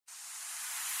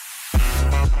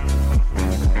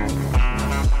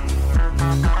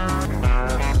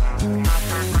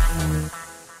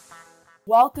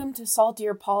Welcome to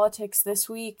Saltier Politics this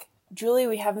week. Julie,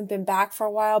 we haven't been back for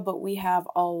a while, but we have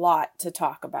a lot to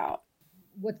talk about.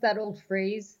 What's that old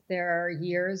phrase? There are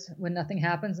years when nothing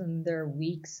happens, and there are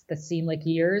weeks that seem like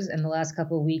years. And the last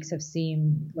couple of weeks have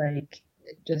seemed like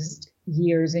just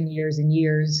years and years and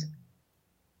years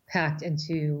packed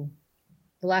into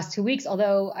the last 2 weeks.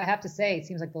 Although I have to say, it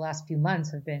seems like the last few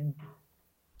months have been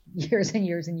years and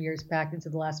years and years packed into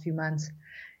the last few months.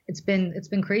 It's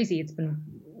been crazy. It's been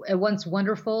at once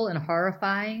wonderful and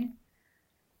horrifying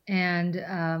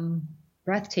and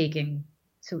breathtaking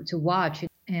to watch.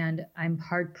 And I'm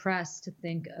hard pressed to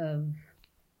think of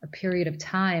a period of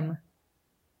time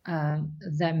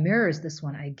that mirrors this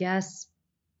one. I guess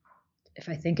if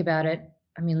I think about it,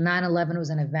 I mean, 9/11 was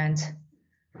an event,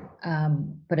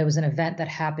 but it was an event that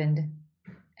happened,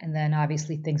 and then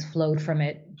obviously things flowed from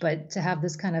it. But to have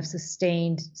this kind of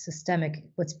sustained systemic,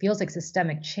 what feels like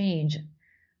systemic change,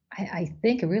 I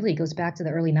think it really goes back to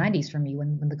the early 90s for me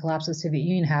when the collapse of the Soviet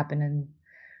Union happened. And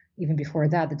even before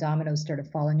that, the dominoes started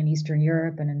falling in Eastern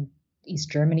Europe and in East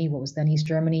Germany, what was then East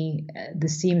Germany.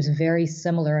 This seems very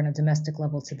similar on a domestic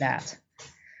level to that.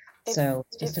 It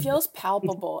feels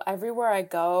palpable. Everywhere I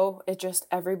go,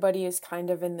 everybody is kind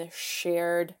of in this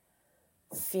shared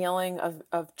feeling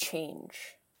of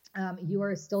change. You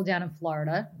are still down in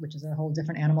Florida, which is a whole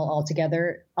different animal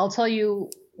altogether. I'll tell you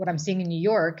what I'm seeing in New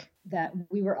York, that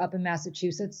we were up in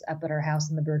Massachusetts, up at our house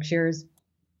in the Berkshires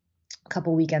a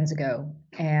couple weekends ago.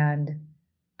 And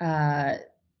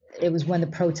it was when the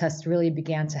protests really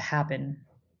began to happen.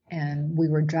 And we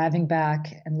were driving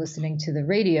back and listening to the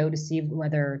radio to see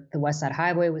whether the West Side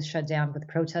Highway was shut down with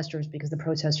protesters, because the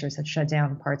protesters had shut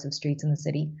down parts of streets in the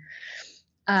city.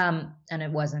 And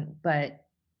it wasn't. But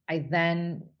I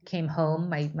then came home.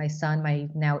 My son, my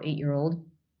now 8-year-old,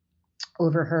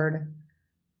 overheard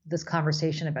this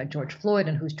conversation about George Floyd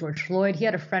and who's George Floyd. He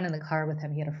had a friend in the car with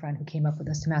him. He had a friend who came up with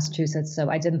us to Massachusetts. So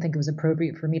I didn't think it was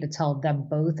appropriate for me to tell them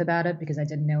both about it, because I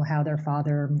didn't know how the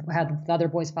other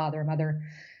boy's father and mother,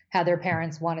 how their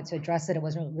parents wanted to address it. It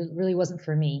really wasn't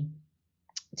for me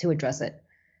to address it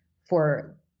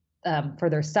for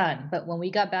their son. But when we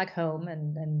got back home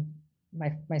and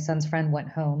my son's friend went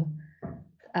home,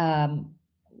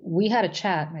 we had a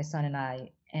chat, my son and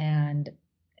I, and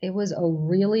it was a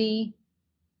really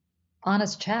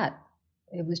honest chat.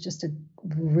 It was just a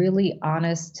really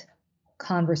honest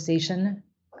conversation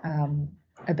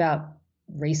about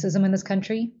racism in this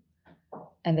country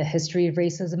and the history of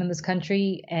racism in this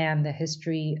country and the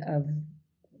history of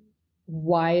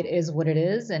why it is what it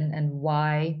is and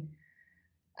why,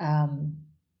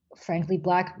 frankly,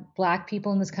 black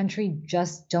people in this country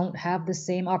just don't have the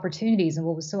same opportunities. And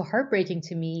what was so heartbreaking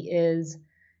to me is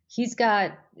he's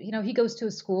got, he goes to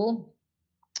a school,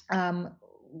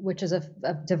 which is a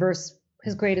diverse,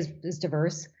 his grade is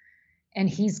diverse. And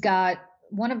he's got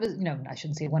one of his, I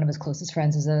shouldn't say one of his closest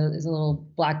friends is a little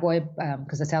black boy,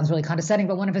 because it sounds really condescending,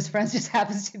 but one of his friends just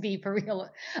happens to be, for real,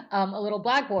 a little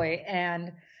black boy.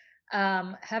 And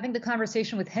having the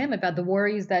conversation with him about the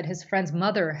worries that his friend's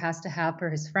mother has to have for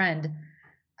his friend,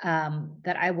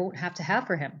 that I won't have to have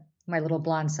for him, my little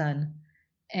blonde son,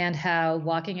 and how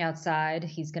walking outside,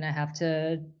 he's going to have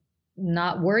to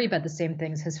not worry about the same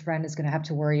things his friend is going to have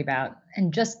to worry about.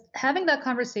 And just having that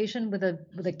conversation with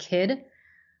a kid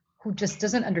who just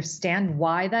doesn't understand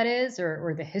why that is,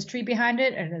 or the history behind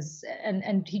it.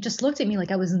 And he just looked at me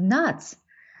like I was nuts.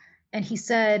 And he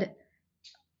said,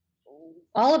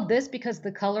 all of this because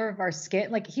the color of our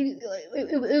skin, like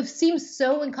it seems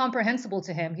so incomprehensible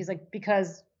to him. He's like,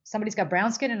 because somebody's got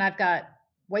brown skin and I've got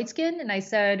white skin. And I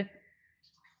said,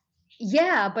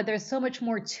 yeah, but there's so much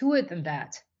more to it than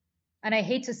that. And I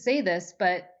hate to say this,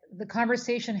 but the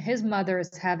conversation his mother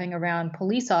is having around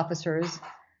police officers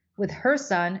with her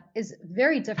son is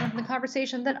very different from the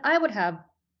conversation that I would have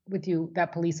with you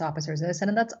about police officers.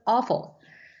 And that's awful.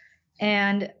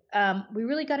 And we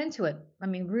really got into it. I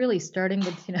mean, really starting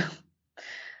with,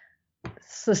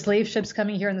 the slave ships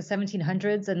coming here in the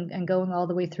 1700s and going all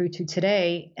the way through to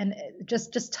today. And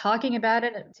just talking about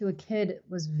it to a kid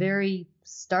was very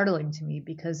startling to me,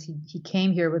 because he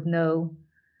came here with no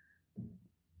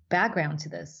background to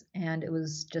this. And it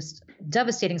was just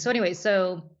devastating. So anyway,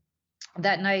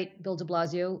 that night, Bill de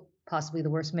Blasio, possibly the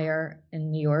worst mayor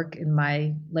in New York in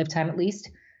my lifetime, at least.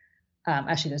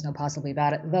 Actually, there's no possibly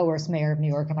about it. The worst mayor of New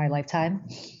York in my lifetime.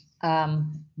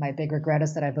 My big regret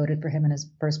is that I voted for him in his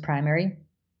first primary,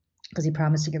 because he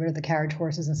promised to get rid of the carriage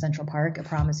horses in Central Park, a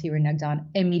promise he reneged on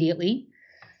immediately.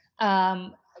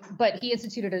 But he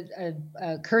instituted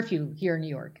a curfew here in New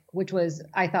York, which was,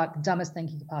 I thought, the dumbest thing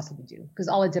he could possibly do, because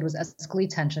all it did was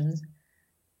escalate tensions.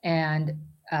 And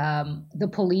the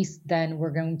police then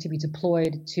were going to be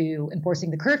deployed to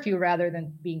enforcing the curfew rather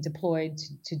than being deployed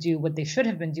to do what they should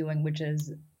have been doing, which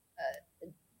is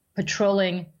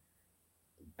patrolling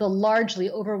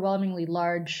the overwhelmingly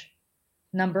large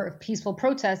number of peaceful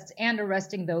protests and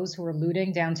arresting those who were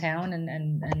looting downtown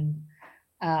and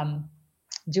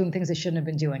doing things they shouldn't have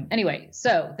been doing. Anyway,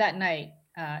 so that night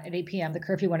at 8 p.m., the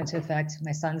curfew went into effect.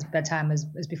 My son's bedtime is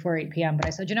before 8 p.m., but I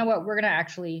said, you know what,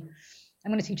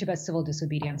 I'm going to teach you about civil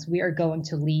disobedience. We are going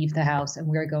to leave the house and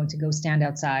we are going to go stand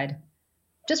outside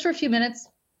just for a few minutes,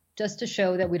 just to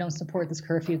show that we don't support this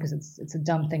curfew because it's a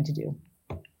dumb thing to do.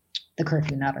 The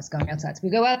curfew, not us going outside. So we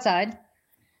go outside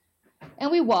and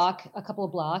we walk a couple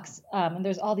of blocks, and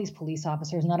there's all these police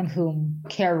officers, none of whom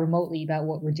care remotely about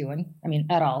what we're doing. I mean,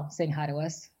 at all, saying hi to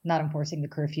us, not enforcing the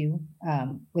curfew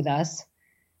with us.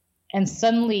 And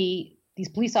suddenly these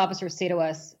police officers say to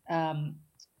us,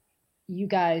 you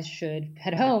guys should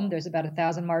head home. There's about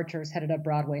 1,000 marchers headed up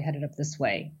Broadway, headed up this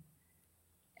way.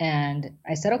 And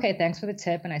I said, okay, thanks for the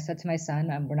tip. And I said to my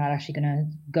son, we're not actually going to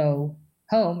go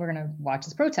home. We're going to watch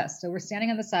this protest. So we're standing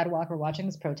on the sidewalk. We're watching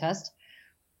this protest.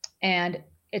 And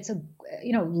it's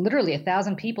literally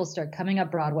 1,000 people start coming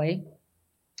up Broadway,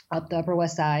 up the Upper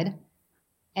West Side.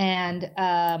 And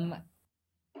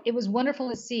it was wonderful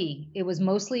to see. It was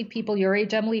mostly people your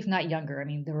age, Emily, if not younger. I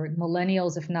mean, there were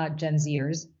millennials, if not Gen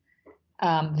Zers.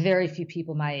 Very few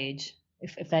people my age,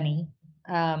 if any.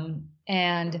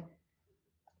 And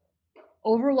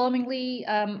overwhelmingly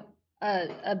a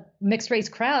mixed race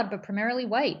crowd, but primarily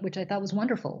white, which I thought was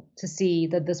wonderful to see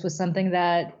that this was something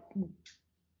that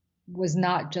was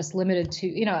not just limited to,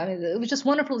 it was just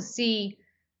wonderful to see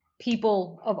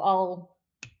people of all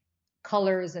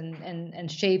colors and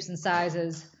shapes and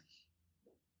sizes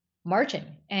marching.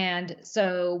 And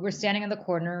so we're standing in the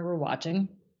corner, we're watching.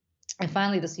 And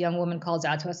finally, this young woman calls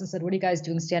out to us and said, what are you guys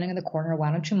doing standing in the corner?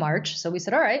 Why don't you march? So we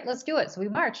said, all right, let's do it. So we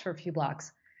marched for a few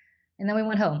blocks. And then we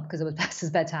went home because it was past his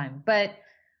bedtime. But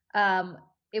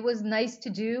it was nice to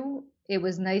do. It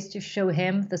was nice to show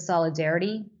him the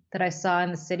solidarity that I saw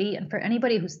in the city. And for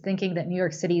anybody who's thinking that New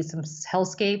York City is some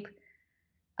hellscape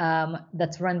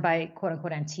that's run by quote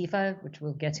unquote Antifa, which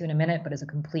we'll get to in a minute, but is a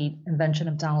complete invention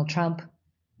of Donald Trump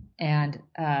and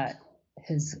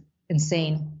his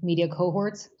insane media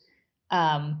cohorts,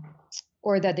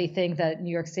 or that they think that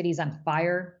New York City is on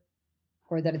fire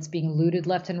or that it's being looted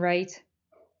left and right.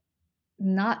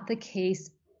 Not the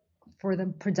case for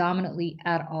them predominantly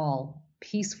at all.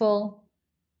 Peaceful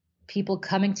people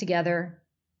coming together.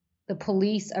 The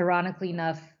police, ironically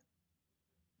enough,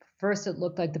 first it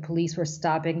looked like the police were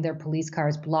stopping their police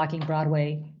cars, blocking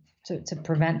Broadway to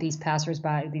prevent these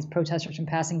passersby, these protesters from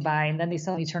passing by. And then they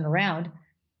suddenly turn around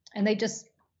and they just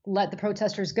let the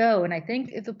protesters go. And I think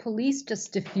if the police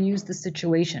just diffused the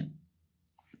situation,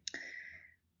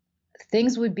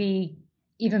 things would be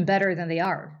even better than they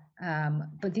are.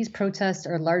 But these protests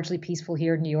are largely peaceful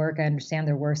here in New York. I understand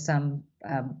there was some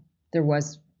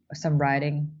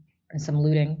rioting and some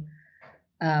looting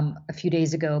a few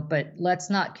days ago, but let's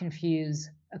not confuse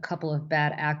a couple of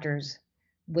bad actors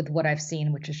with what I've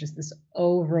seen, which is just this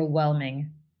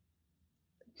overwhelming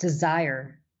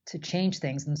desire to change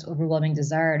things and this overwhelming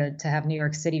desire to have New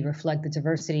York City reflect the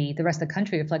diversity, the rest of the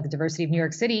country reflect the diversity of New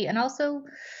York City. And also,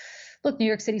 look, New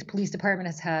York City's police department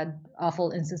has had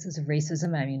awful instances of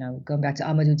racism. I mean, going back to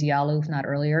Amadou Diallo, if not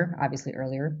earlier, obviously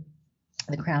earlier,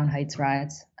 the Crown Heights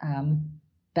riots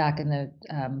back in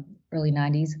the early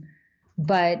 90s.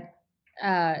 But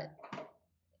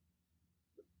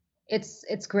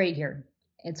it's great here.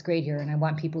 It's great here. And I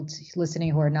want people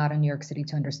listening who are not in New York City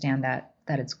to understand that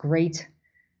it's great.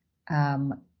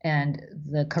 And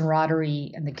the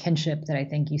camaraderie and the kinship that I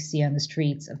think you see on the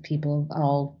streets of people of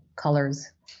all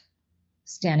colors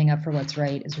standing up for what's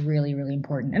right is really, really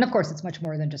important. And of course, it's much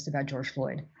more than just about George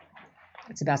Floyd.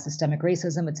 It's about systemic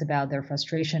racism. It's about their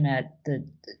frustration at the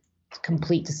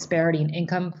complete disparity in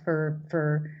income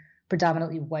for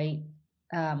predominantly white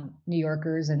New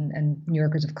Yorkers and New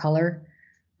Yorkers of color.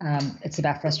 It's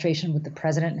about frustration with the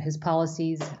president and his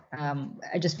policies.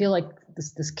 I just feel like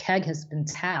this keg has been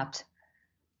tapped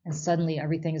and suddenly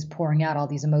everything is pouring out all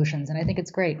these emotions. And I think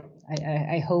it's great.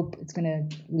 I hope it's going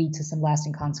to lead to some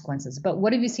lasting consequences. But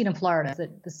what have you seen in Florida? Is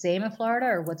it the same in Florida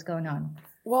or what's going on?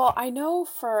 Well, I know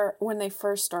for when they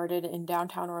first started in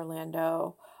downtown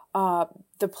Orlando,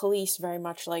 the police, very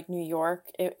much like New York,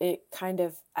 it kind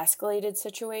of escalated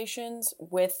situations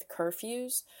with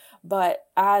curfews. But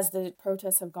as the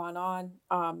protests have gone on,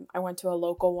 I went to a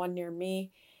local one near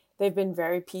me. They've been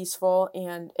very peaceful,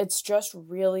 and it's just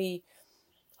really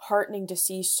heartening to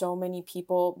see so many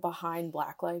people behind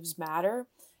Black Lives Matter.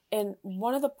 And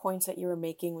one of the points that you were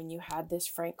making when you had this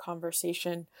frank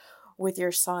conversation with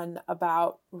your son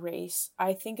about race,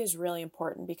 I think is really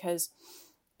important because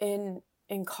in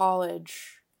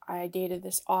college, I dated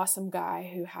this awesome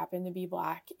guy who happened to be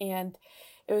black, and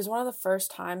it was one of the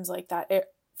first times like that. It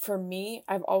for me,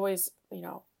 I've always,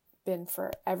 been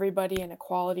for everybody and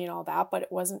equality and all that, but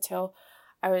it wasn't till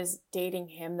I was dating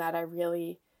him that I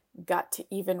really got to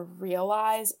even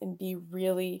realize and be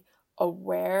really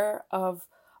aware of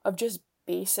just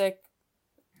basic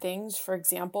things. For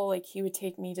example, like he would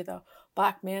take me to the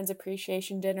black man's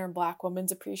appreciation dinner and black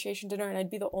woman's appreciation dinner, and I'd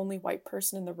be the only white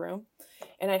person in the room.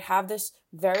 And I'd have this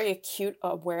very acute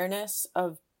awareness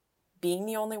of being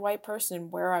the only white person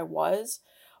and where I was.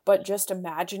 But just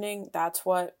imagining that's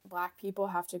what black people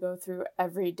have to go through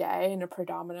every day in a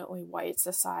predominantly white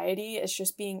society, is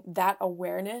just being that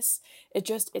awareness.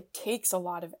 It takes a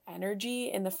lot of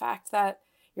energy. And the fact that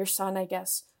your son, I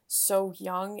guess, so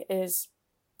young is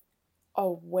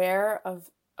aware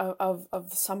of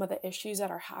some of the issues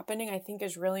that are happening, I think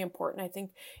is really important. I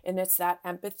think, and it's that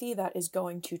empathy that is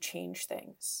going to change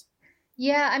things.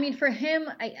 Yeah, I mean, for him,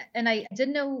 I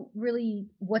didn't know really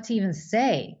what to even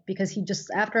say because he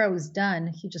just after I was done,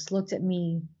 he just looked at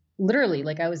me literally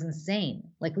like I was insane.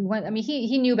 Like we went, I mean,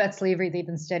 he knew about slavery. They've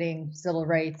been studying civil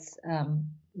rights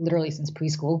literally since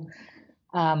preschool,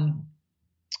 um,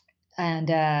 and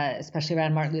especially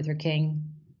around the Martin Luther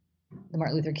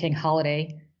King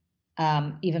holiday.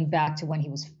 Even back to when he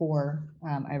was 4,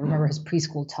 I remember his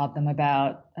preschool taught them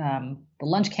about the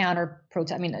lunch counter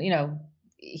protest. I mean,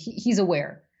 he's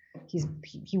aware.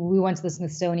 We went to the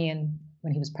Smithsonian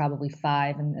when he was probably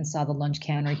 5 and saw the lunch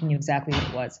counter. He knew exactly what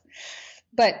it was.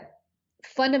 But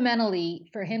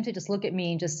fundamentally, for him to just look at me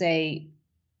and just say,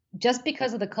 just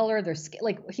because of the color of their skin,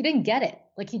 like he didn't get it.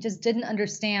 Like he just didn't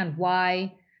understand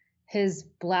why his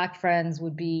black friends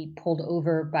would be pulled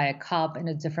over by a cop in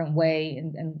a different way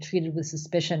and treated with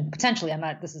suspicion. Potentially,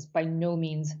 this is by no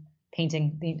means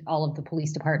painting all of the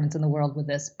police departments in the world with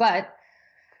this, but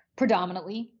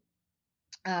predominantly,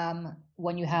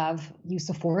 when you have use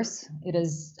of force, it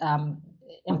is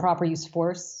improper use of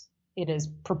force. It is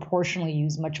proportionally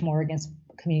used much more against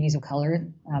communities of color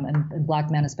and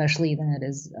black men especially than it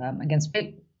is against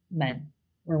white men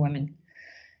or women.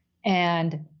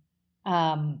 And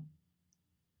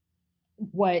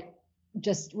what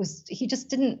just was, he just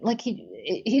didn't like,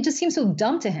 he just seemed so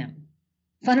dumb to him.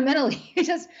 Fundamentally,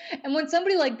 and when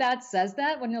somebody like that says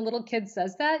that, when a little kid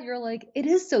says that, you're like, it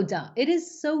is so dumb. It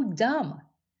is so dumb.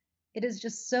 It is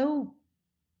just so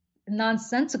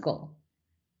nonsensical.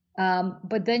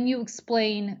 But then you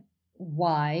explain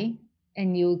why,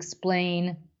 and you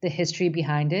explain the history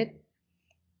behind it.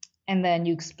 And then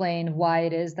you explain why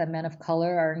it is that men of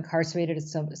color are incarcerated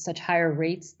at such higher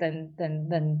rates than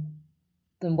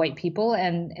white people.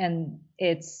 And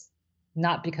it's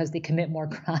not because they commit more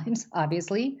crimes,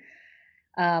 obviously.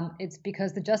 It's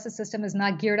because the justice system is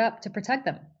not geared up to protect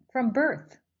them from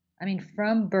birth. I mean,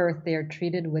 from birth, they are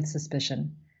treated with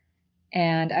suspicion.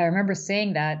 And I remember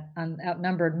saying that on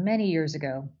Outnumbered many years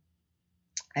ago.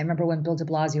 I remember when Bill de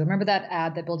Blasio, remember that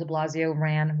ad that Bill de Blasio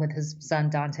ran with his son,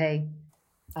 Dante?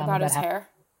 About his hair?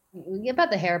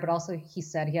 About the hair, but also he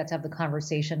said he had to have the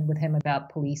conversation with him about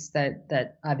police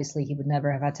that obviously he would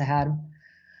never have had to have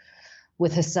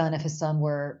with his son if his son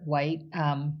were white.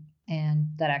 And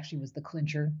that actually was the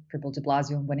clincher for Bill de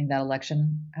Blasio in winning that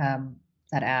election,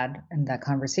 that ad and that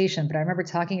conversation. But I remember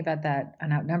talking about that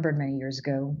on Outnumbered many years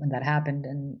ago when that happened.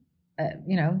 And,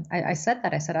 I said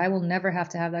that. I said, I will never have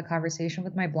to have that conversation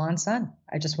with my blonde son.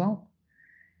 I just won't.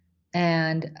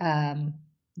 And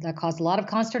that caused a lot of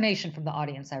consternation from the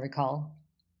audience, I recall.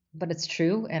 But it's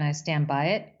true, and I stand by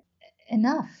it.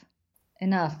 Enough.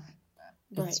 Right.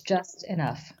 It's just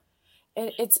enough.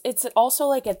 It's also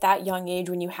like at that young age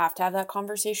when you have to have that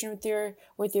conversation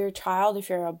with your child, if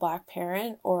you're a black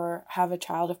parent or have a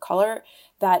child of color,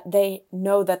 that they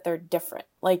know that they're different.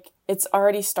 Like it's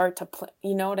already start to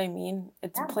you know what I mean?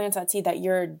 It plants that seed that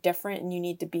you're different and you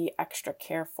need to be extra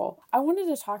careful. I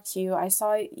wanted to talk to you. I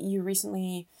saw you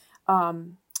recently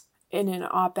in an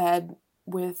op-ed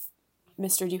with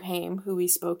Mr. Duhame, who we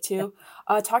spoke to,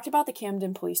 talked about the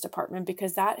Camden Police Department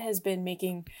because that has been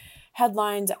making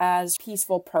headlines as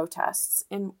peaceful protests.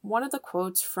 And one of the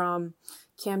quotes from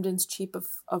Camden's chief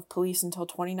of police until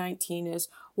 2019 is,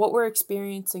 "What we're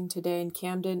experiencing today in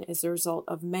Camden is the result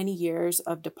of many years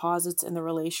of deposits in the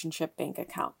relationship bank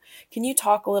account." Can you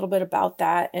talk a little bit about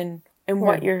that and sure.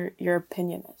 What your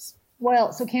opinion is?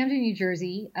 Well, so Camden, New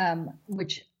Jersey,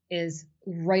 which is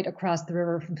right across the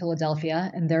river from Philadelphia,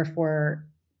 and therefore,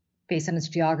 based on its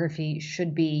geography,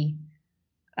 should be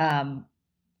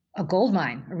a gold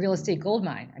mine, a real estate gold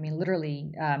mine. I mean,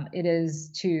 literally, it is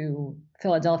to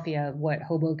Philadelphia what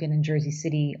Hoboken and Jersey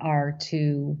City are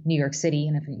to New York City.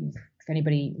 And if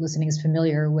anybody listening is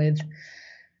familiar with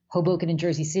Hoboken and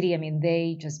Jersey City, I mean,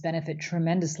 they just benefit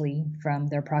tremendously from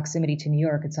their proximity to New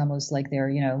York. It's almost like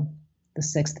they're, the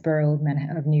sixth borough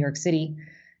of New York City.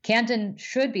 Camden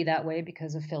should be that way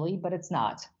because of Philly, but it's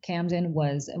not. Camden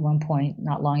was at one point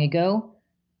not long ago,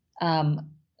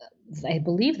 I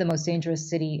believe, the most dangerous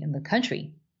city in the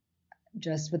country,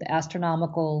 just with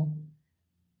astronomical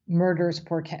murders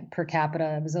per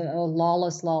capita. It was a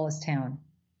lawless, lawless town.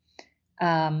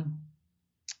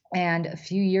 And a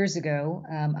few years ago,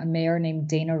 a mayor named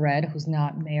Dana Red, who's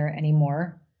not mayor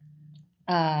anymore,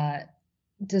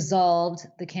 dissolved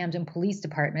the Camden Police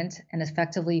Department and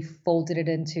effectively folded it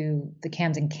into the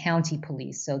Camden County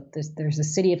Police. So there's the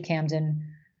city of Camden,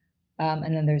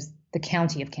 and then there's the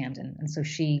county of Camden. And so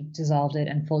she dissolved it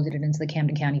and folded it into the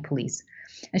Camden County Police.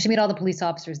 And she made all the police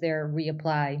officers there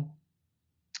reapply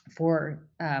for,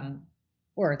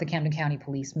 or the Camden County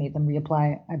Police made them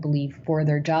reapply, I believe, for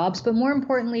their jobs. But more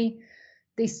importantly,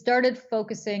 they started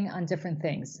focusing on different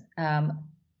things.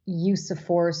 Use of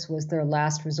force was their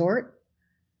last resort.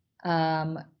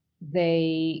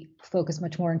 They focused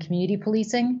much more on community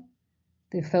policing.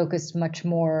 They focused much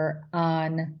more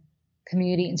on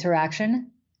community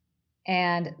interaction.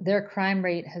 And their crime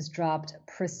rate has dropped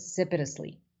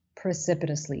precipitously.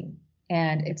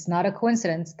 And it's not a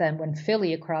coincidence that when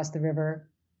Philly across the river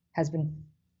has been,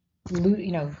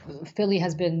 Philly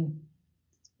has been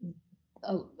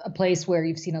a place where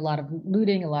you've seen a lot of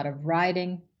looting, a lot of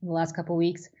rioting in the last couple of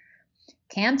weeks.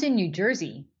 Camden, New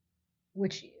Jersey,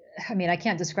 which, I mean, I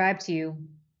can't describe to you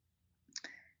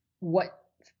what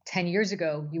 10 years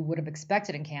ago you would have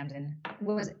expected in Camden,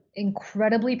 was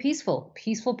incredibly peaceful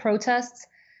protests.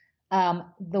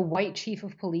 The white chief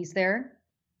of police there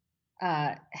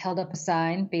held up a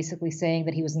sign basically saying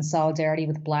that he was in solidarity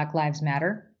with Black Lives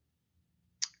Matter.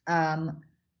 On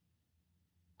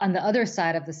the other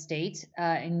side of the state,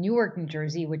 in Newark, New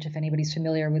Jersey, which, if anybody's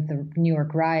familiar with the New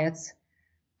York riots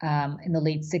in the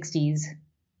late 60s,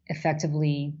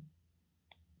 effectively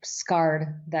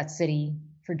scarred that city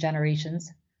for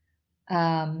generations.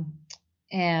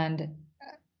 And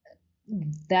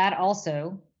that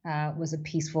also was a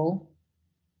peaceful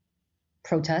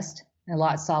protest.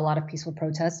 Saw a lot of peaceful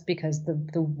protests because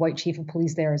the white chief of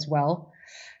police there as well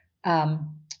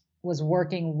was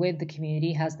working with the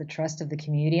community, has the trust of the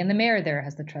community, and the mayor there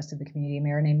has the trust of the community. A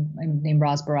mayor named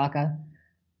Ras Baraka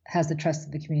has the trust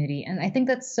of the community. And I think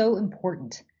that's so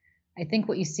important. I think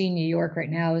what you see in New York right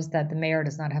now is that the mayor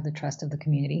does not have the trust of the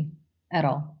community at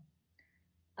all.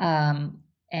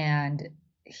 And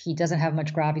he doesn't have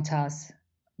much gravitas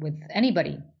with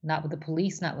anybody, not with the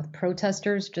police, not with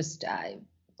protesters. Just, I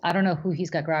don't know who he's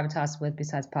got gravitas with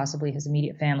besides possibly his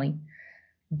immediate family.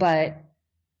 But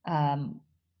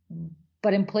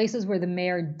in places where the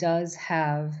mayor does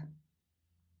have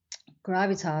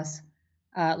gravitas,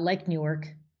 like Newark,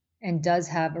 and does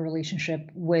have a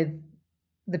relationship with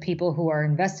the people who are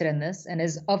invested in this, and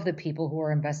is of the people who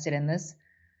are invested in this,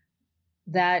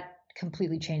 that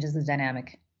completely changes the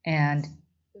dynamic. And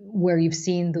where you've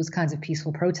seen those kinds of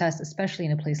peaceful protests, especially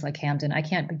in a place like Camden, I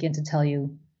can't begin to tell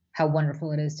you how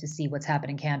wonderful it is to see what's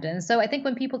happening in Camden. And so I think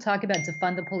when people talk about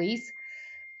defund the police,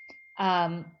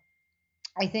 I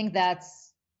think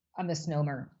that's a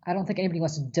misnomer. I don't think anybody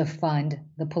wants to defund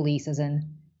the police, as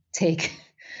in take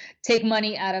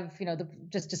money out of,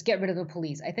 just get rid of the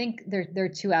police. I think there are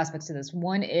two aspects to this.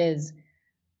 One is,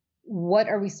 what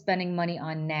are we spending money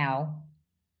on now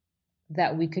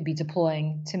that we could be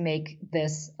deploying to make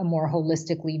this a more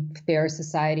holistically fair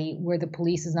society where the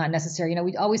police is not necessary?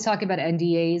 We always talk about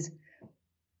NDAs,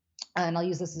 and I'll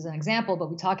use this as an example, but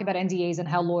we talk about NDAs and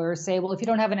how lawyers say, well, if you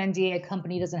don't have an NDA, a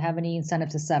company doesn't have any incentive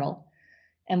to settle.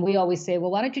 And we always say, well,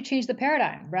 why don't you change the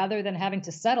paradigm? Rather than having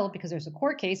to settle because there's a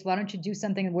court case, why don't you do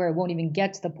something where it won't even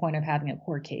get to the point of having a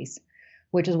court case?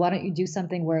 Which is, why don't you do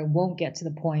something where it won't get to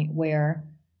the point where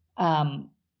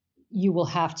you will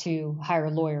have to hire a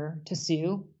lawyer to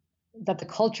sue, that the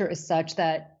culture is such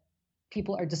that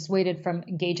people are dissuaded from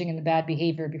engaging in the bad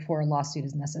behavior before a lawsuit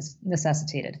is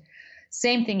necessitated.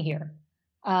 Same thing here.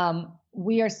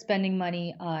 We are spending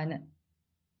money on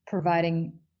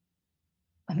providing,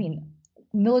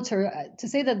 military. To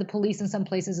say that the police in some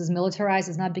places is militarized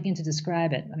is not begin to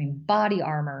describe it. Body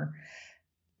armor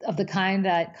of the kind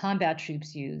that combat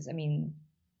troops use.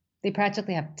 They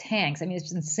practically have tanks.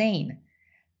 It's insane.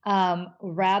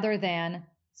 Rather than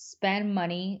spend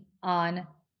money on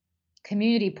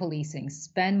community policing,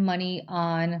 spend money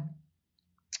on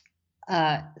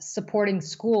supporting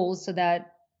schools so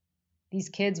that these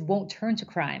kids won't turn to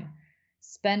crime.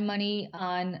 Spend money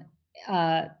on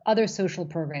other social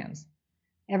programs.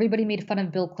 Everybody made fun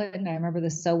of Bill Clinton. I remember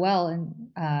this so well.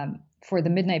 And for the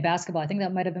midnight basketball, I think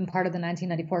that might have been part of the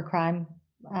 1994 crime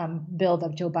bill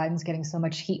that Joe Biden's getting so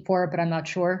much heat for, but I'm not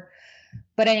sure.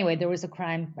 But anyway, there was a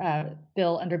crime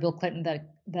bill under Bill Clinton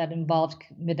that involved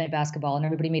midnight basketball, and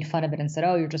everybody made fun of it and said,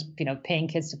 "Oh, you're just paying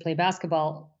kids to play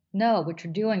basketball." No, what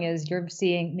you're doing is you're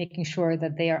making sure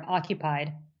that they are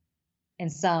occupied in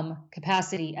some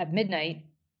capacity at midnight,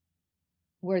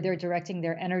 where they're directing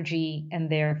their energy and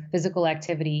their physical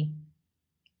activity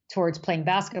towards playing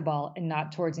basketball and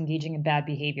not towards engaging in bad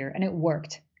behavior. And it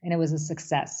worked, and it was a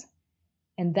success.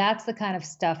 And that's the kind of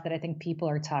stuff that I think people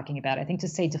are talking about. I think to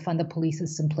say defund the police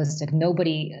is simplistic.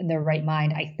 Nobody in their right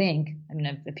mind, I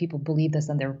mean, if people believe this,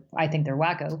 then I think they're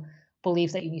wacko,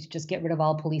 believes that you need to just get rid of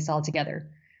all police altogether.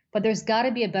 But there's got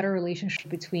to be a better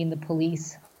relationship between the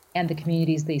police and the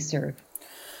communities they serve.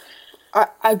 I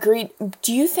agreed.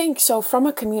 Do you think so? From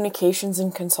a communications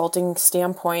and consulting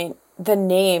standpoint, the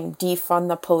name defund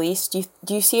the police, do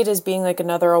you see it as being like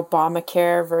another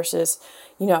Obamacare versus,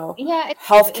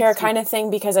 healthcare kind of thing?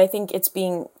 Because I think it's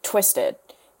being twisted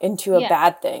into a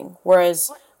bad thing. Whereas,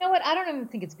 you know what? I don't even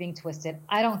think it's being twisted.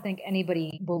 I don't think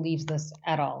anybody believes this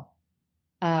at all.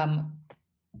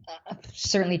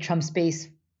 Certainly Trump's base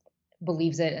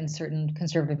believes it, and certain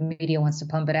conservative media wants to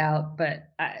pump it out. But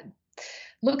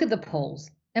look at the polls.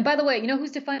 And by the way, you know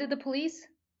who's defunded the police?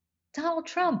 Donald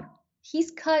Trump.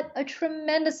 He's cut a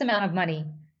tremendous amount of money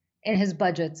in his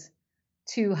budgets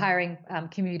to hiring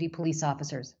community police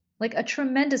officers, like a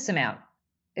tremendous amount.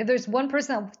 If there's one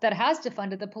person that has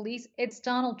defunded the police, it's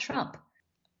Donald Trump.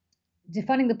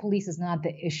 Defunding the police is not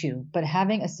the issue, but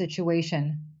having a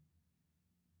situation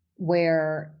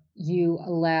where you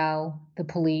allow the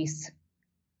police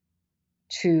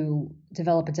to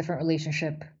develop a different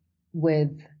relationship with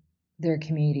their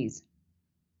communities,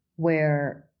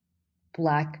 where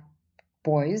Black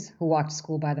boys who walk to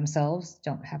school by themselves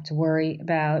don't have to worry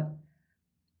about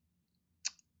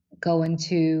going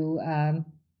to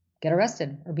get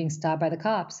arrested or being stopped by the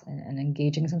cops and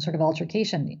engaging in some sort of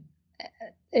altercation.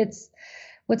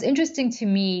 What's interesting to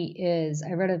me is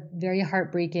I read a very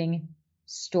heartbreaking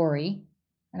story,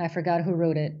 and I forgot who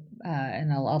wrote it,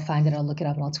 and I'll find it, I'll look it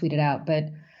up, and I'll tweet it out, but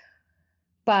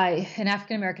by an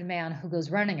African-American man who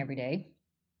goes running every day,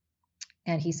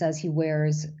 and he says he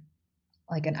wears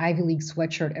like an Ivy League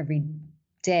sweatshirt every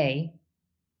day,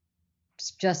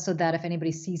 just so that if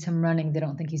anybody sees him running, they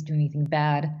don't think he's doing anything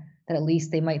bad, that at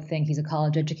least they might think he's a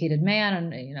college-educated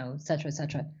man, and et cetera, et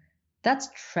cetera. That's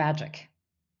tragic.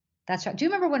 Do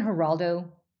you remember when Geraldo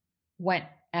went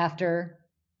after,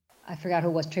 I forgot who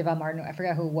it was, Trayvon Martin, I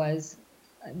forgot who it was,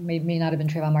 may not have been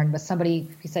Trayvon Martin, but somebody,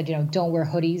 he said, don't wear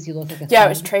hoodies, you look like a thug. It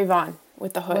was Trayvon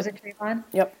with the hood. Was it Trayvon?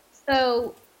 Yep.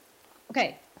 So,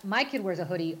 okay, my kid wears a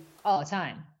hoodie all the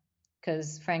time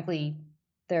because, frankly,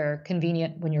 they're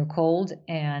convenient when you're cold,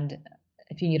 and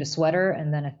if you need a sweater,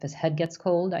 and then if his head gets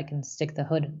cold, I can stick the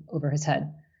hood over his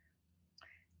head.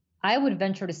 I would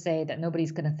venture to say that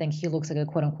nobody's going to think he looks like a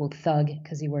quote-unquote thug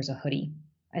because he wears a hoodie.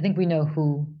 I think we know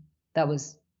who that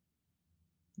was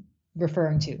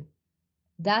referring to.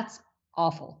 That's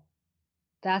awful.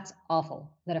 That's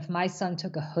awful. That if my son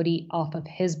took a hoodie off of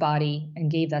his body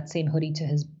and gave that same hoodie to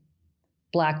his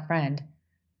Black friend,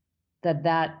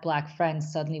 that Black friend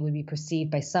suddenly would be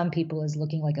perceived by some people as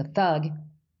looking like a thug,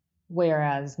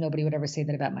 whereas nobody would ever say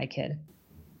that about my kid.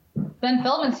 Ben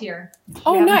Feldman's here.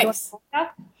 Oh, nice.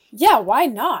 Yeah, why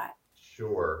not?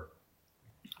 Sure.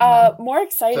 More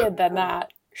excited than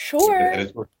that. Sure.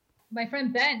 My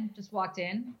friend Ben just walked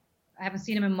in. I haven't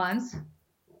seen him in months.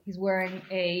 He's wearing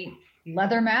a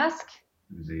leather mask.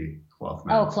 The cloth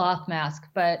mask. Oh, cloth mask.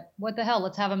 But what the hell?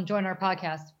 Let's have him join our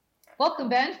podcast. Welcome,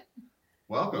 Ben.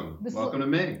 Welcome. Welcome to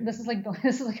me. This is like what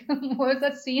was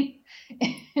that scene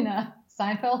in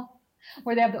Seinfeld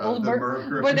where they have the old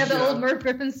Merv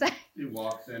Griffin set? He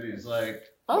walks in, he's like,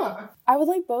 "Oh, I would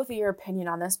like both of your opinion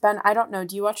on this, Ben. I don't know.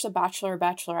 Do you watch The Bachelor or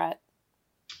Bachelorette?"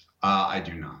 I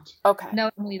do not. Okay. No,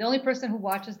 Emily, the only person who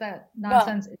watches that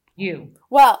nonsense is you.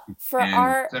 Well, for and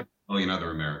our 7 million other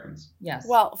Americans. Yes.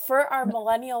 Well, for our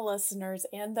millennial listeners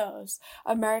and those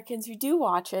Americans who do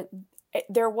watch it,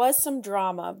 there was some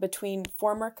drama between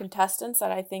former contestants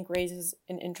that I think raises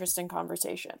an interesting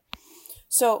conversation.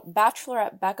 So,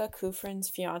 Bachelorette Becca Kufrin's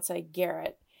fiance,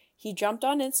 Garrett, he jumped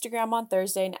on Instagram on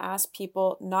Thursday and asked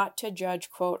people not to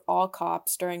judge, quote, all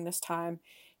cops during this time.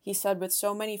 He said, with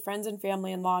so many friends and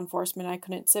family in law enforcement, I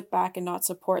couldn't sit back and not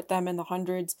support them and the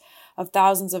hundreds of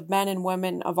thousands of men and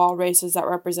women of all races that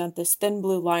represent this thin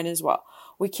blue line as well.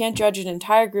 We can't judge an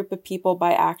entire group of people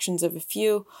by actions of a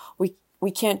few.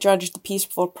 We can't judge the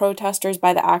peaceful protesters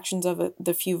by the actions of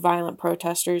the few violent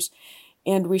protesters.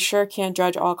 And we sure can't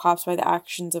judge all cops by the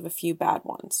actions of a few bad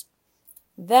ones.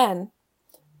 Then,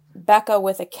 Becca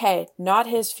with a K, not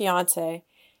his fiance,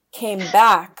 came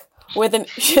back with an...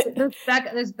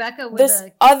 There's Becca with this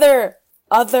other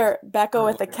Becca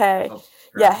with a K.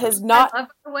 Yeah, his not... I love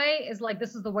the way is like,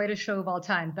 this is the whitest show of all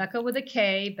time. Becca with a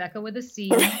K, Becca with a C.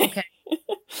 Okay.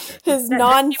 His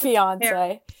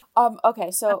non-fiance.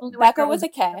 Okay, so Becca with a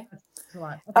K.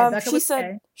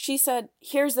 Okay, she said,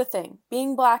 here's the thing.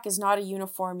 Being black is not a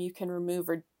uniform you can remove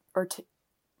or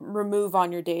remove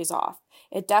on your days off.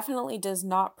 It definitely does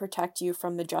not protect you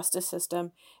from the justice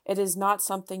system. It is not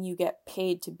something you get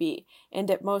paid to be, and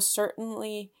it most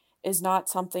certainly is not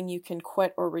something you can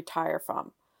quit or retire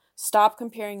from. Stop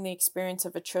comparing the experience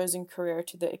of a chosen career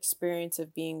to the experience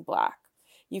of being black.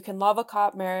 You can love a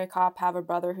cop, marry a cop, have a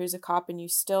brother who's a cop, and you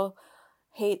still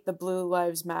hate the Blue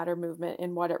Lives Matter movement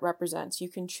and what it represents. You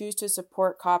can choose to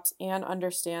support cops and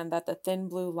understand that the thin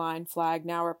blue line flag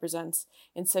now represents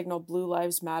and signal Blue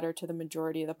Lives Matter to the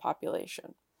majority of the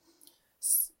population.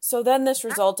 So then this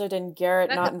resulted in Garrett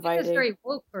not inviting... That's very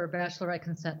woke for a Bachelorette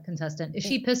contestant. Is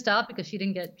she pissed off because she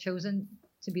didn't get chosen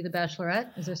to be the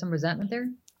Bachelorette? Is there some resentment there?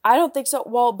 I don't think so.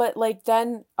 Well, but like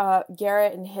then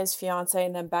Garrett and his fiance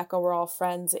and then Becca were all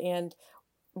friends, and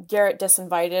Garrett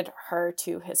disinvited her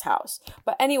to his house.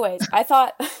 But anyways, I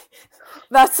thought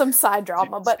that's some side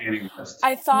drama, but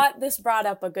I thought this brought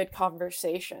up a good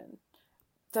conversation.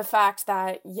 The fact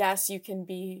that, yes, you can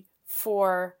be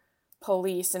for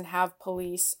police and have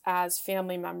police as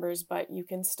family members, but you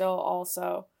can still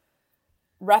also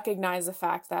recognize the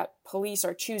fact that police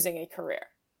are choosing a career.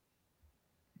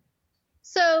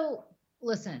 So,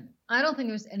 listen, I don't think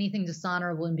there's anything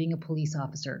dishonorable in being a police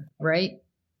officer, right?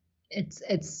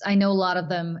 I know a lot of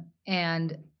them,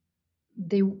 and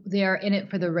they are in it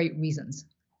for the right reasons.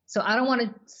 So I don't want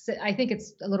to say, I think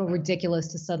it's a little ridiculous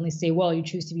to suddenly say, well, you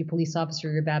choose to be a police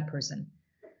officer, you're a bad person.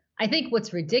 I think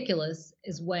what's ridiculous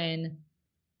is when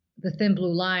the thin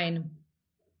blue line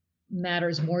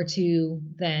matters more to you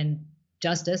than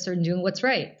justice or doing what's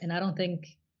right. And I don't think,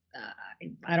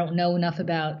 I don't know enough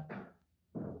about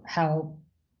how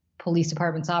police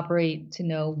departments operate to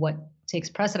know what takes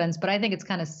precedence, but I think it's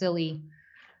kind of silly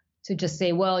to just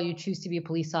say, well, you choose to be a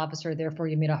police officer, therefore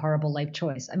you made a horrible life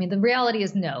choice. I mean, the reality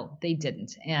is no, they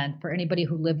didn't. And for anybody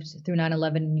who lived through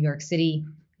 9/11 in New York City,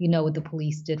 you know what the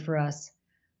police did for us.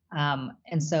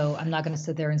 And so I'm not going to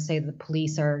sit there and say the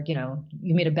police are,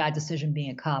 you made a bad decision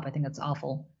being a cop. I think that's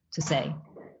awful to say.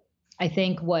 I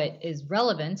think what is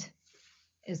relevant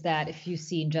is that if you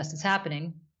see injustice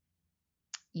happening,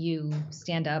 you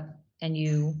stand up and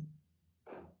you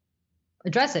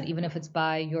address it, even if it's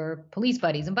by your police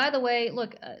buddies. And by the way,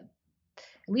 look, at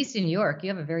least in New York, you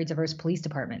have a very diverse police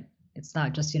department. It's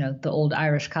not just, the old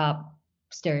Irish cop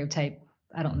stereotype.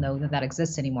 I don't know that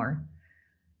exists anymore.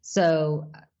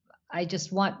 So I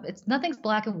just nothing's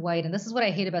black and white. And this is what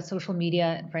I hate about social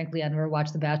media. And frankly, I've never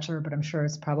watched The Bachelor, but I'm sure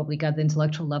it's probably got the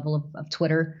intellectual level of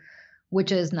Twitter,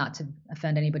 which is not to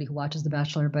offend anybody who watches The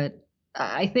Bachelor. But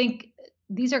I think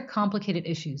these are complicated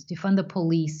issues. Defund the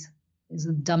police is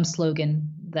a dumb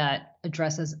slogan that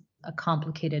addresses a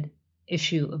complicated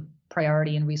issue of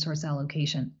priority and resource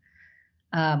allocation.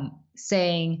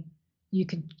 Saying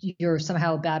you're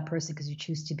somehow a bad person because you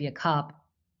choose to be a cop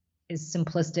is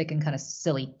simplistic and kind of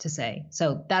silly to say.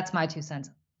 So that's my 2 cents.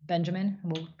 Benjamin,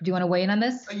 do you want to weigh in on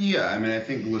this? Yeah, I mean, I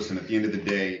think, listen, at the end of the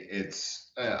day,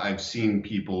 it's I've seen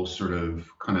people sort of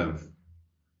kind of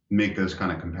make those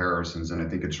kind of comparisons, and I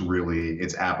think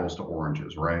it's apples to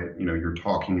oranges, right? You're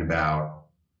talking about,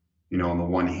 on the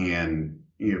one hand,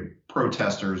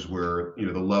 protesters where,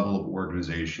 the level of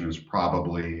organization is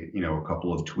probably, a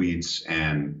couple of tweets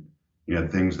and,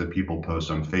 things that people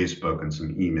post on Facebook and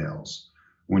some emails.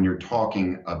 When you're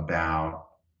talking about,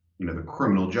 the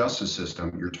criminal justice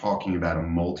system, you're talking about a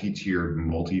multi-tiered,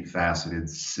 multifaceted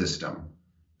system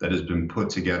that has been put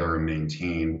together and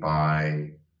maintained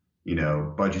by,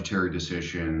 budgetary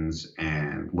decisions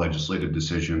and legislative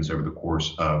decisions over the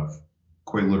course of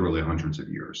quite literally hundreds of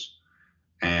years.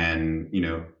 And,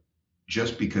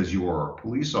 just because you are a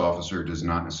police officer does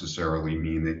not necessarily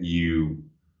mean that you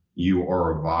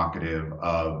are evocative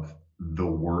of the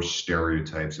worst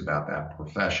stereotypes about that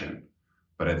profession.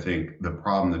 But I think the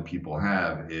problem that people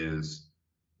have is,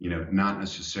 not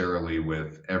necessarily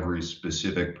with every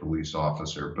specific police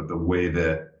officer, but the way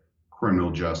that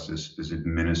criminal justice is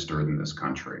administered in this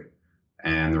country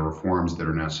and the reforms that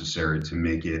are necessary to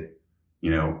make it,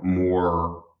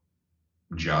 more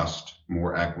just,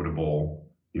 more equitable,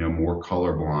 more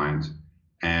colorblind,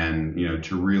 And,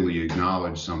 to really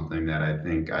acknowledge something that I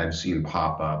think I've seen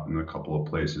pop up in a couple of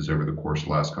places over the course of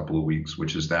the last couple of weeks,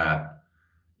 which is that,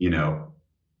 you know,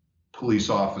 police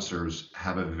officers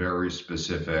have a very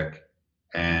specific,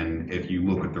 and if you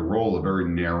look at the role, a very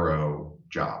narrow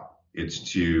job. It's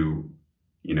to,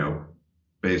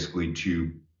 basically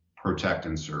to protect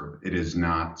and serve. It is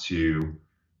not to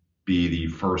be the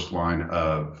first line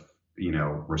of,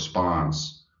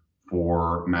 response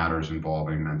for matters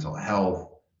involving mental health,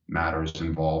 matters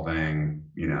involving,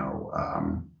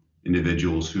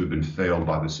 individuals who have been failed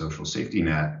by the social safety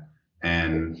net.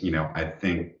 And, I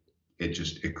think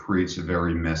it creates a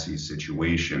very messy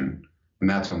situation. And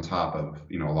that's on top of,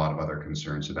 a lot of other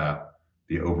concerns about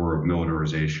the over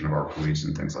militarization of our police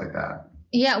and things like that.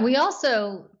 Yeah,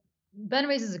 Ben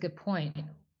raises a good point.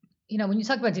 When you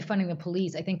talk about defunding the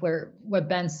police, I think what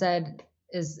Ben said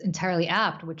is entirely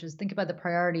apt, which is think about the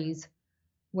priorities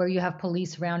where you have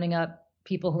police rounding up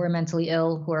people who are mentally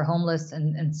ill, who are homeless,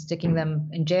 and sticking them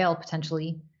in jail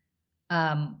potentially,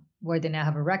 where they now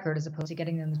have a record, as opposed to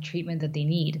getting them the treatment that they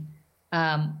need.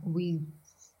 We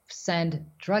send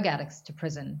drug addicts to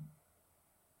prison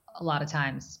a lot of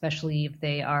times, especially if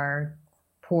they are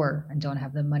poor and don't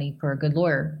have the money for a good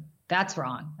lawyer. That's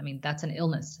wrong. I mean, that's an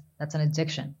illness. That's an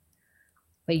addiction.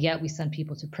 But yet we send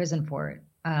people to prison for it.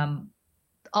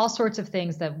 All sorts of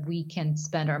things that we can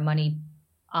spend our money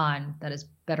on that is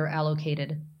better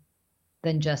allocated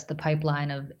than just the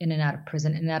pipeline of in and out of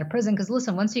prison, in and out of prison. Because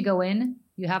listen, once you go in,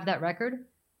 you have that record.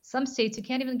 Some states, you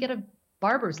can't even get a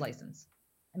barber's license.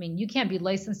 I mean, you can't be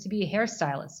licensed to be a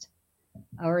hairstylist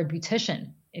or a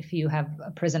beautician if you have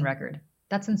a prison record.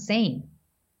 That's insane.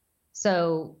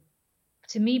 So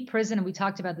to me, prison, and we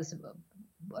talked about this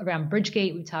around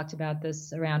Bridgegate, we talked about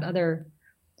this around other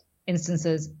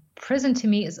instances, prison to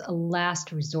me is a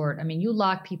last resort. I mean, you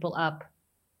lock people up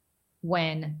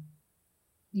when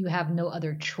you have no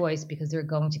other choice because they're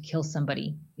going to kill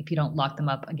somebody if you don't lock them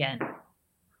up again.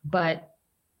 But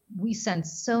we send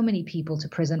so many people to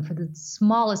prison for the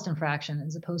smallest infraction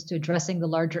as opposed to addressing the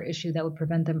larger issue that would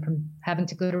prevent them from having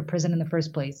to go to prison in the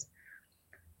first place.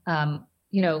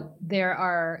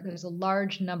 There's a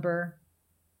large number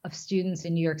of students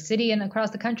in New York City and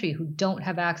across the country who don't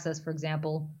have access, for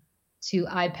example, to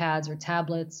iPads or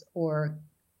tablets or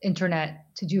internet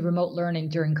to do remote learning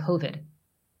during COVID.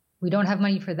 We don't have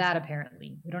money for that,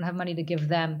 apparently. We don't have money to give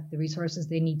them the resources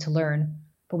they need to learn,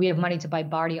 but we have money to buy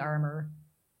body armor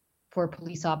for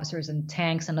police officers and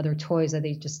tanks and other toys that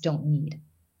they just don't need.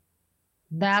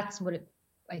 That's what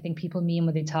I think people mean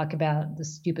when they talk about the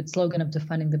stupid slogan of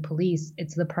defunding the police.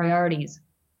 It's the priorities.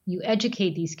 You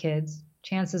educate these kids,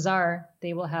 chances are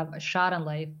they will have a shot in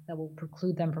life that will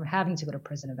preclude them from having to go to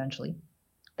prison eventually.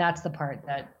 That's the part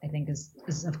that I think is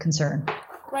of concern.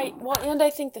 Right. Well, and I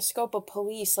think the scope of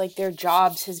police, like their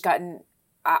jobs has gotten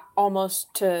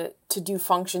almost to do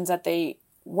functions that they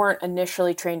weren't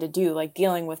initially trained to do, like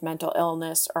dealing with mental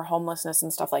illness or homelessness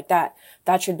and stuff like that.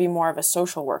 That should be more of a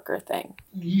social worker thing.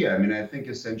 Yeah, I mean, I think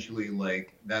essentially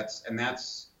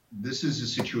this is a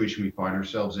situation we find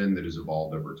ourselves in that has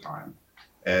evolved over time.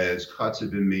 As cuts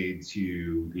have been made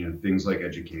to, things like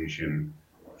education,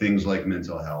 things like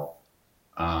mental health,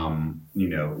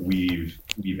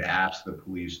 we've asked the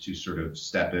police to sort of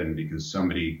step in because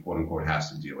somebody, quote unquote,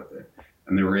 has to deal with it.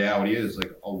 And the reality is,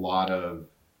 a lot of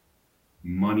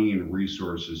money and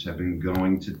resources have been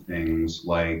going to things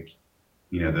like,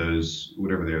 those,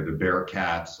 whatever they're, the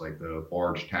Bearcats, like the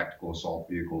large tactical assault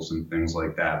vehicles and things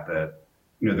like that,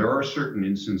 there are certain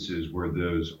instances where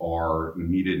those are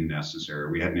needed and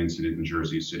necessary. We had an incident in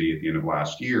Jersey City at the end of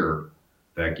last year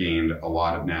that gained a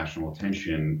lot of national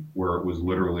attention, where it was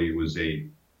a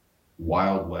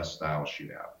Wild West style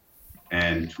shootout.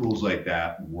 And tools like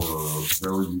that were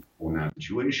very useful in that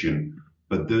situation.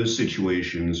 But those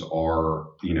situations are,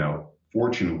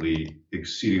 fortunately,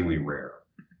 exceedingly rare.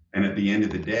 And at the end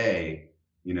of the day,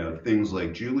 things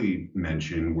like Julie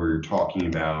mentioned, where you're talking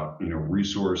about,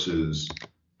 resources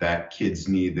that kids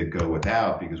need that go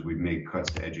without because we've made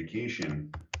cuts to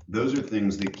education. Those are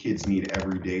things that kids need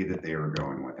every day that they are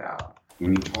going without.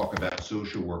 When you talk about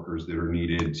social workers that are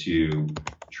needed to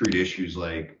treat issues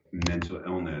like mental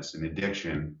illness and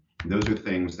addiction, those are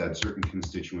things that certain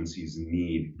constituencies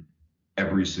need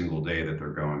every single day that they're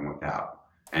going without.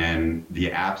 And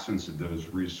the absence of those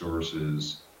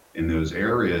resources in those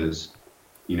areas,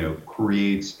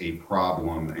 creates a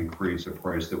problem and creates a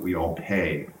price that we all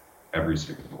pay every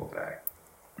single day.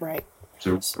 Right.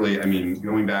 So really, I mean,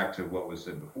 going back to what was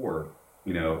said before,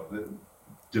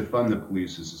 defund the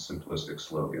police is a simplistic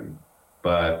slogan,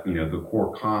 but the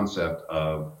core concept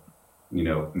of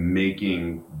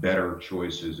making better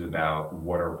choices about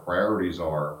what our priorities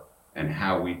are and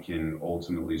how we can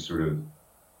ultimately sort of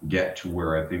get to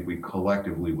where I think we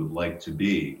collectively would like to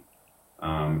be,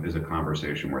 is a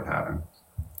conversation worth having.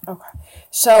 Okay.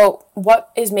 So,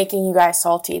 what is making you guys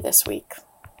salty this week?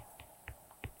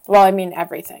 Well, I mean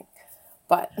everything,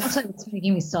 but I'll tell you what's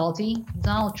making me salty.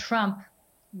 Donald Trump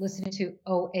listening to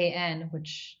OAN,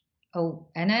 which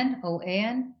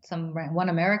OAN, some One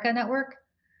America network.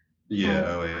 Yeah,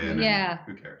 OAN. Yeah.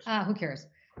 Who cares? Who cares?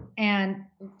 And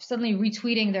suddenly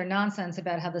retweeting their nonsense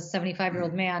about how the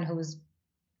 75-year-old man who was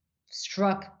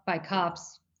struck by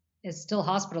cops is still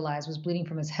hospitalized, was bleeding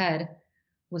from his head,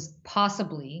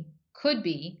 could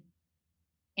be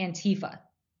Antifa.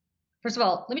 First of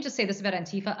all, let me just say this about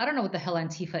Antifa. I don't know what the hell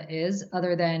Antifa is,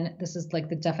 other than this is like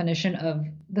the definition of,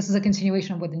 this is a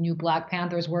continuation of what the new Black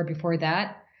Panthers were before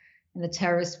that, and the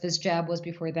terrorist fist jab was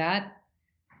before that.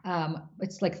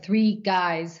 It's like three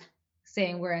guys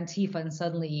saying we're Antifa, and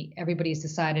suddenly everybody's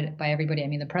decided, by everybody, I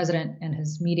mean the president and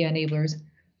his media enablers,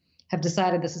 have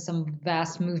decided this is some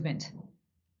vast movement.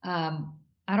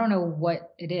 I don't know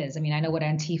what it is. I mean, I know what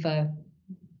Antifa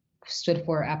stood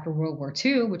for after World War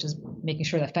II, which is making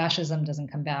sure that fascism doesn't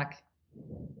come back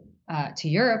to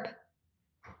Europe,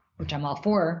 which I'm all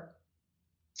for.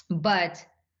 But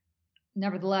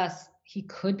nevertheless, he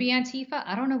could be Antifa.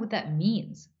 I don't know what that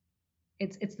means.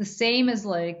 It's the same as,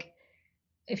 like,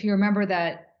 if you remember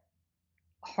that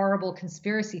horrible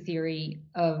conspiracy theory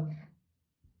of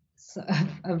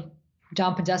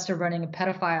John Podesta running a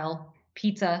pedophile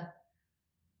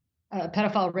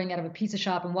ring out of a pizza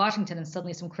shop in Washington, and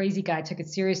suddenly some crazy guy took it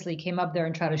seriously, came up there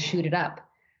and tried to shoot it up.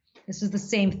 This is the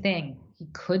same thing. He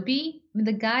could be. I mean,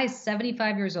 the guy is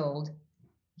 75 years old.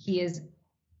 He is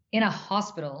in a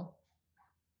hospital.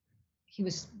 He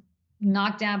was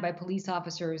knocked down by police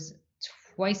officers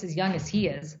twice as young as he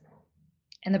is.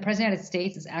 And the president of the United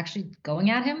States is actually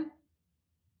going at him.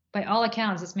 By all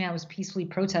accounts, this man was peacefully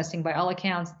protesting. By all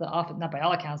accounts, the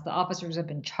officers have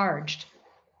been charged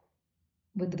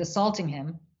with assaulting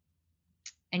him.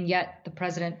 And yet the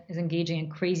president is engaging in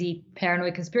crazy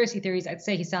paranoid conspiracy theories. I'd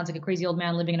say he sounds like a crazy old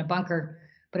man living in a bunker,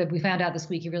 but we found out this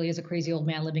week he really is a crazy old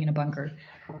man living in a bunker.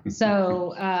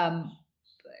 So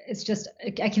it's just,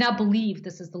 I cannot believe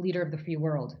this is the leader of the free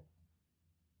world.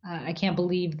 I can't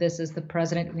believe this is the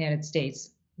president of the United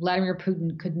States. Vladimir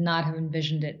Putin could not have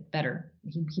envisioned it better.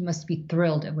 He must be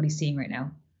thrilled at what he's seeing right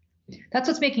now. That's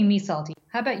what's making me salty.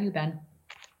 How about you, Ben?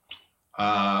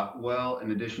 Well,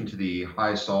 in addition to the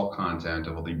high salt content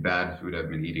of all the bad food I've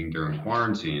been eating during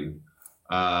quarantine,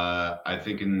 I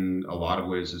think in a lot of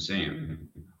ways the same.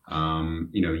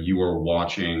 You are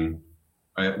watching,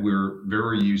 we're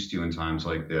very used to in times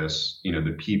like this,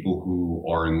 the people who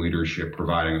are in leadership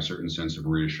providing a certain sense of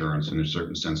reassurance and a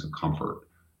certain sense of comfort.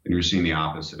 And you're seeing the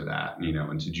opposite of that,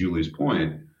 and to Julie's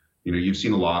point, you've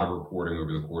seen a lot of reporting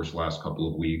over the course of the last couple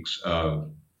of weeks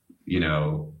of,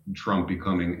 Trump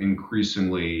becoming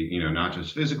increasingly, not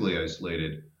just physically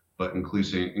isolated, but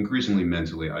increasingly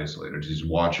mentally isolated. He's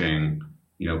watching,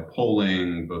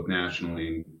 polling both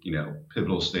nationally,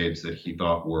 pivotal states that he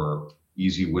thought were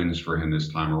easy wins for him this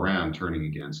time around turning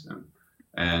against him.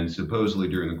 And supposedly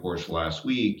during the course of last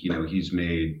week, he's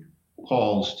made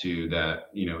calls to that,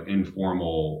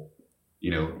 informal,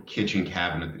 kitchen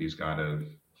cabinet that he's got of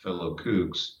fellow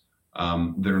kooks.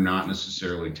 They're not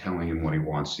necessarily telling him what he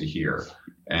wants to hear.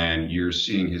 And you're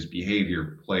seeing his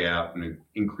behavior play out in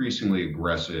increasingly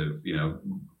aggressive,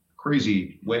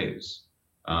 crazy ways,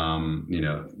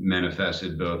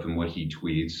 manifested both in what he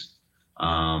tweets,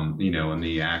 and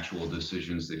the actual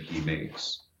decisions that he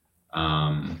makes.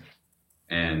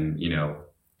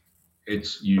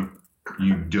 It's, you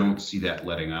don't see that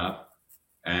letting up.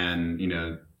 And,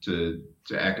 to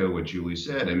echo what Julie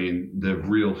said, I mean, the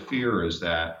real fear is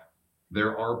that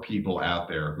there are people out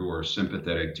there who are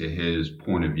sympathetic to his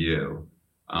point of view,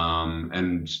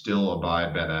 and still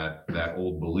abide by that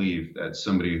old belief that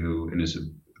somebody who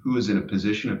is in a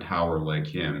position of power like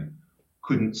him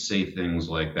couldn't say things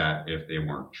like that if they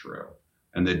weren't true.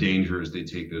 And the danger is they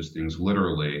take those things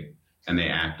literally and they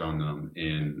act on them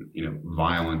in,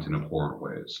 violent and abhorrent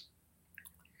ways.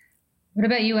 What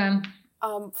about you, Em?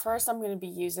 First, I'm going to be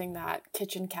using that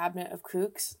kitchen cabinet of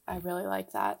kooks. I really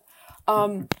like that.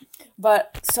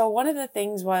 But so one of the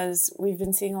things was, we've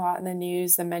been seeing a lot in the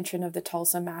news, the mention of the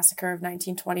Tulsa massacre of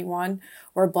 1921,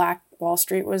 where Black Wall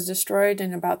Street was destroyed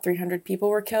and about 300 people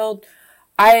were killed.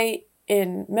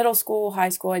 In middle school, high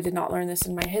school, I did not learn this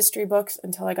in my history books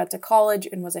until I got to college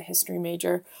and was a history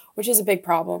major, which is a big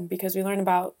problem because we learn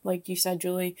about, like you said,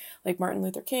 Julie, like Martin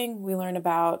Luther King, we learn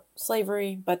about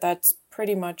slavery, but that's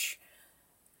pretty much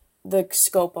the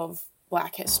scope of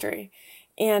Black history.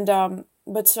 And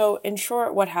but so in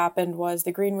short, what happened was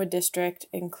the Greenwood District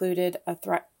included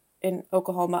in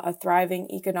Oklahoma a thriving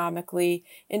economically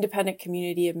independent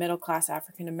community of middle-class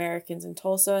African Americans in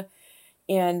Tulsa,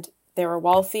 and they were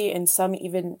wealthy, and some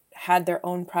even had their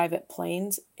own private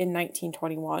planes in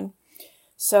 1921.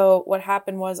 So what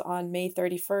happened was on May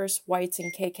 31st, whites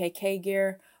in KKK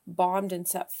gear bombed and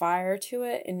set fire to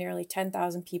it, and nearly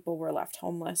 10,000 people were left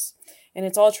homeless. And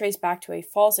it's all traced back to a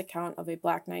false account of a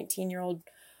Black 19-year-old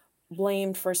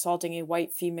blamed for assaulting a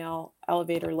white female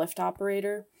elevator lift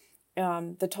operator.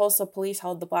 The Tulsa police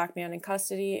held the Black man in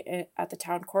custody at the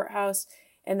town courthouse,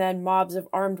 and then mobs of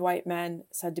armed white men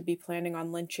said to be planning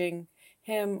on lynching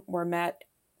him were met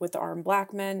with the armed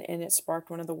Black men, and it sparked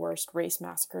one of the worst race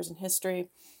massacres in history.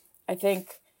 I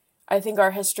think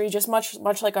our history, just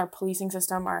much like our policing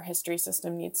system, our history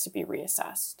system needs to be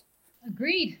reassessed.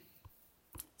 Agreed.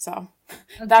 So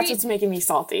that's what's making me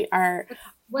salty.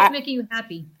 What's making you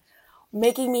happy?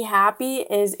 Making me happy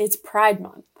is it's Pride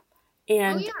Month.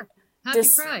 And Happy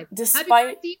Pride.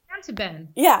 Despite, Happy Pride to Ben.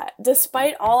 Yeah,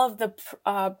 despite all of the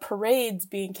parades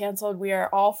being canceled, we are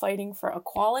all fighting for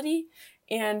equality,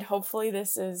 and hopefully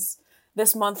this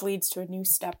month leads to a new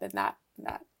step in that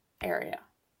area.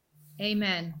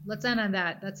 Amen. Let's end on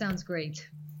that. That sounds great.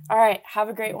 All right. Have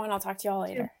a great one. I'll talk to you all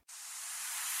later.